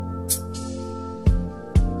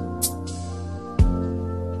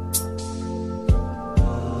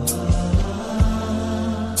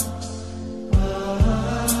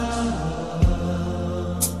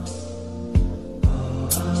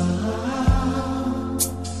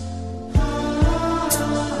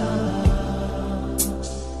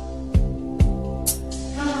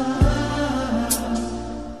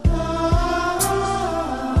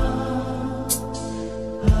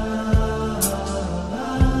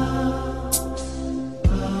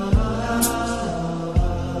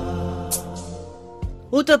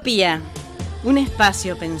Utopía, un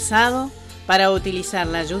espacio pensado para utilizar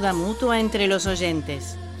la ayuda mutua entre los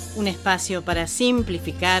oyentes, un espacio para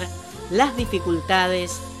simplificar las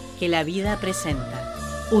dificultades que la vida presenta.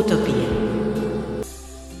 Utopía.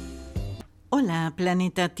 Hola,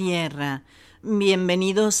 planeta Tierra,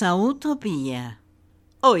 bienvenidos a Utopía.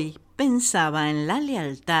 Hoy pensaba en la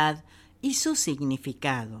lealtad y su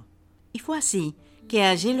significado, y fue así que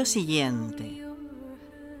hallé lo siguiente.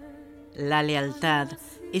 La lealtad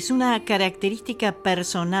es una característica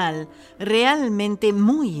personal realmente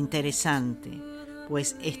muy interesante,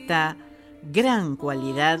 pues esta gran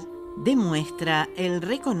cualidad demuestra el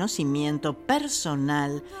reconocimiento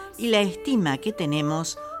personal y la estima que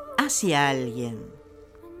tenemos hacia alguien.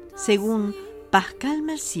 Según Pascal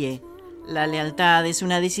Mercier, la lealtad es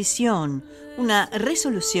una decisión, una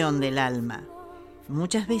resolución del alma.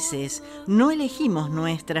 Muchas veces no elegimos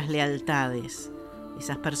nuestras lealtades.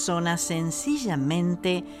 Esas personas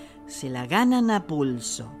sencillamente se la ganan a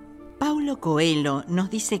pulso. Paulo Coelho nos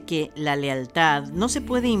dice que la lealtad no se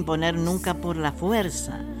puede imponer nunca por la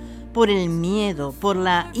fuerza, por el miedo, por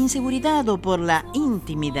la inseguridad o por la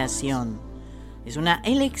intimidación. Es una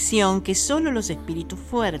elección que solo los espíritus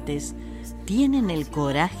fuertes tienen el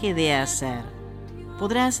coraje de hacer.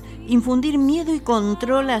 Podrás infundir miedo y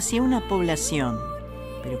control hacia una población,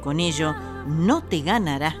 pero con ello no te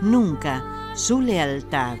ganarás nunca su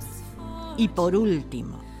lealtad. Y por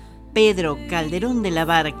último, Pedro Calderón de la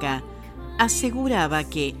Barca aseguraba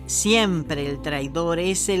que siempre el traidor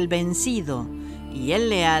es el vencido y el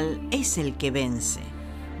leal es el que vence.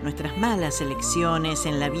 Nuestras malas elecciones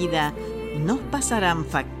en la vida nos pasarán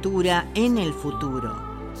factura en el futuro.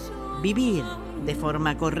 Vivir de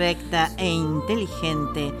forma correcta e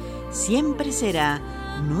inteligente siempre será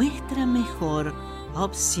nuestra mejor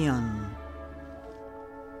opción.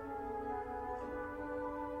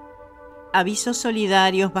 Avisos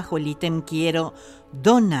solidarios bajo el ítem Quiero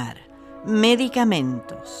donar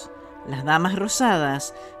medicamentos. Las damas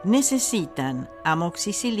rosadas necesitan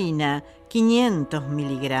amoxicilina 500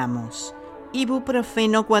 miligramos,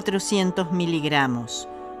 ibuprofeno 400 miligramos,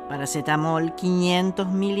 paracetamol 500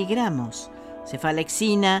 miligramos,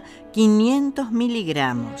 cefalexina 500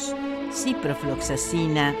 miligramos,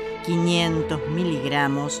 ciprofloxacina 500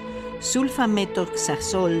 miligramos,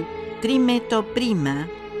 sulfametoxazol, trimetoprima,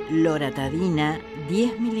 loratadina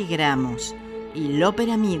 10 miligramos y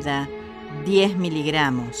loperamida 10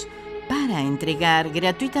 miligramos para entregar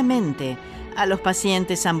gratuitamente a los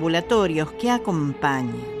pacientes ambulatorios que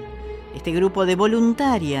acompañen. Este grupo de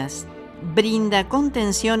voluntarias brinda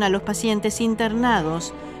contención a los pacientes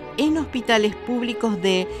internados en hospitales públicos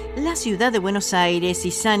de la ciudad de Buenos Aires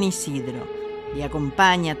y San Isidro y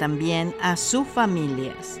acompaña también a sus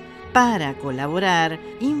familias. Para colaborar,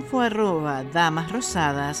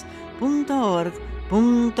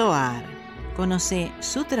 info@damasrosadas.org.ar. Conoce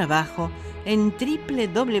su trabajo en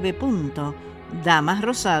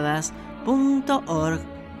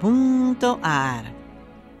www.damasrosadas.org.ar.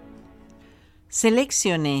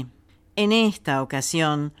 Seleccioné en esta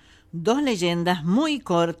ocasión 2 leyendas muy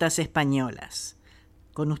cortas españolas.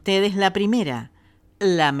 Con ustedes la primera,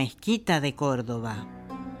 la Mezquita de Córdoba.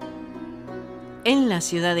 En la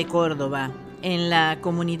ciudad de Córdoba, en la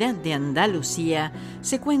comunidad de Andalucía,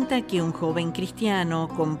 se cuenta que un joven cristiano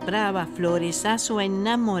compraba flores a su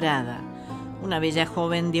enamorada, una bella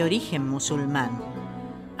joven de origen musulmán.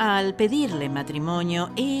 Al pedirle matrimonio,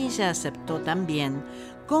 ella aceptó también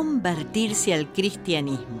convertirse al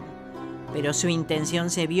cristianismo, pero su intención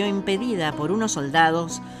se vio impedida por unos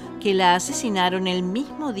soldados que la asesinaron el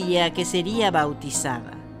mismo día que sería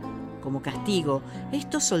bautizada. Como castigo,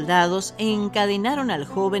 estos soldados encadenaron al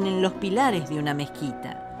joven en los pilares de una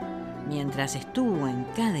mezquita. Mientras estuvo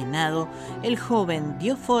encadenado, el joven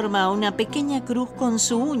dio forma a una pequeña cruz con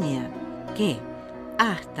su uña, que,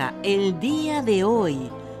 hasta el día de hoy,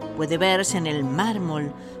 puede verse en el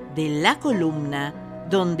mármol de la columna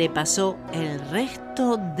donde pasó el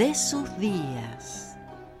resto de sus días.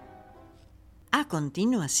 A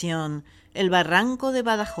continuación, el barranco de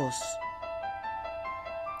Badajoz.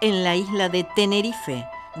 En la isla de Tenerife,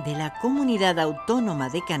 de la Comunidad Autónoma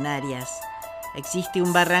de Canarias, existe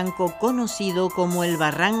un barranco conocido como el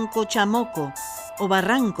Barranco Chamoco o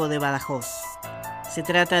Barranco de Badajoz. Se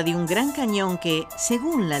trata de un gran cañón que,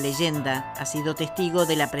 según la leyenda, ha sido testigo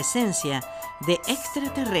de la presencia de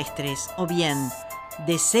extraterrestres o bien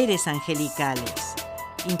de seres angelicales.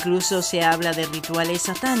 Incluso se habla de rituales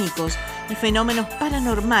satánicos y fenómenos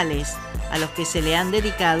paranormales a los que se le han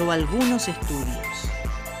dedicado algunos estudios.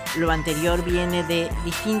 Lo anterior viene de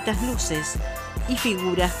distintas luces y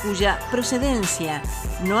figuras cuya procedencia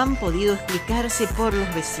no han podido explicarse por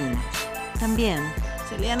los vecinos. También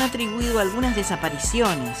se le han atribuido algunas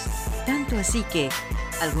desapariciones, tanto así que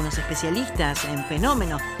algunos especialistas en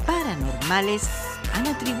fenómenos paranormales han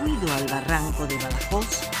atribuido al barranco de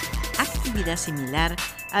Badajoz actividad similar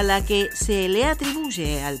a la que se le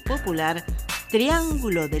atribuye al popular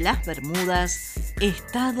Triángulo de las Bermudas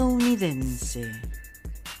estadounidense.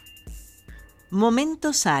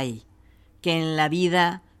 Momentos hay que en la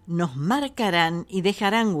vida nos marcarán y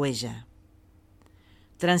dejarán huella.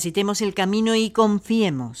 Transitemos el camino y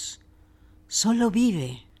confiemos. Solo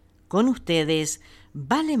vive. Con ustedes,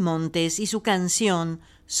 Vale Montes y su canción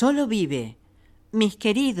Solo vive. Mis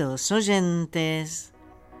queridos oyentes,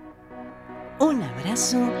 un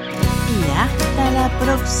abrazo y hasta la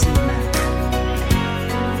próxima.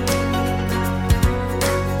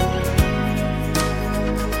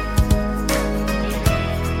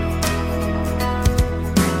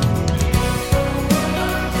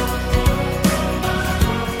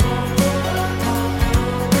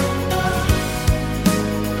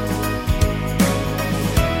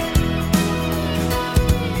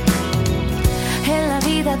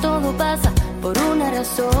 Todo pasa por una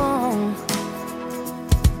razón.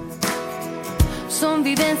 Son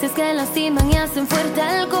vivencias que lastiman y hacen fuerte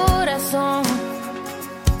al corazón.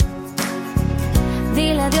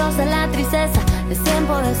 Dile adiós a la tristeza, es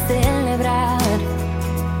tiempo de celebrar.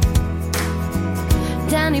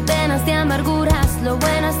 Ya ni penas ni amarguras, lo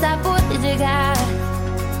bueno está por llegar.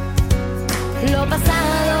 Lo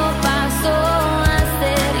pasado pasó a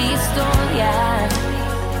ser historia.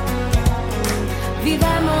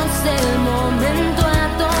 Vivamos el momento a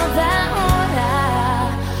toda hora,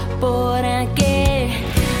 porque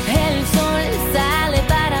el sol sale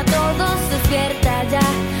para todos, despierta ya,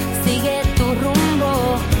 sigue tu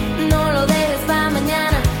rumbo, no lo dejes para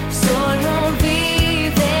mañana, solo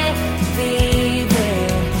vive, vive,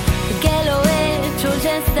 que lo hecho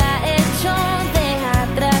ya está hecho, deja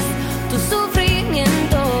atrás tu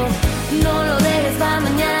sufrimiento, no lo dejes para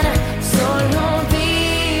mañana, solo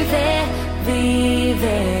vive,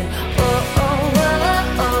 vive. Oh, oh, oh,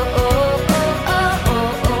 oh, oh, oh, oh,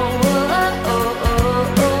 oh, oh,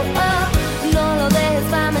 oh, oh. No lo dejes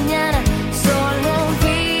para mañana, solo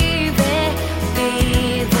vive,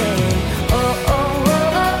 vive. Oh, oh,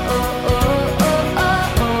 oh, oh, oh,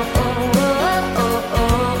 oh, oh,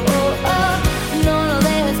 oh, oh. No lo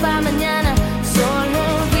dejes para mañana, solo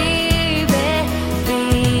vive,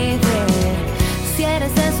 vive. Si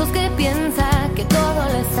eres de esos que piensa que todo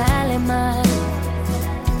le sale mal,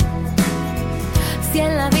 si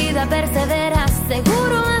en la vida perseveras, seguro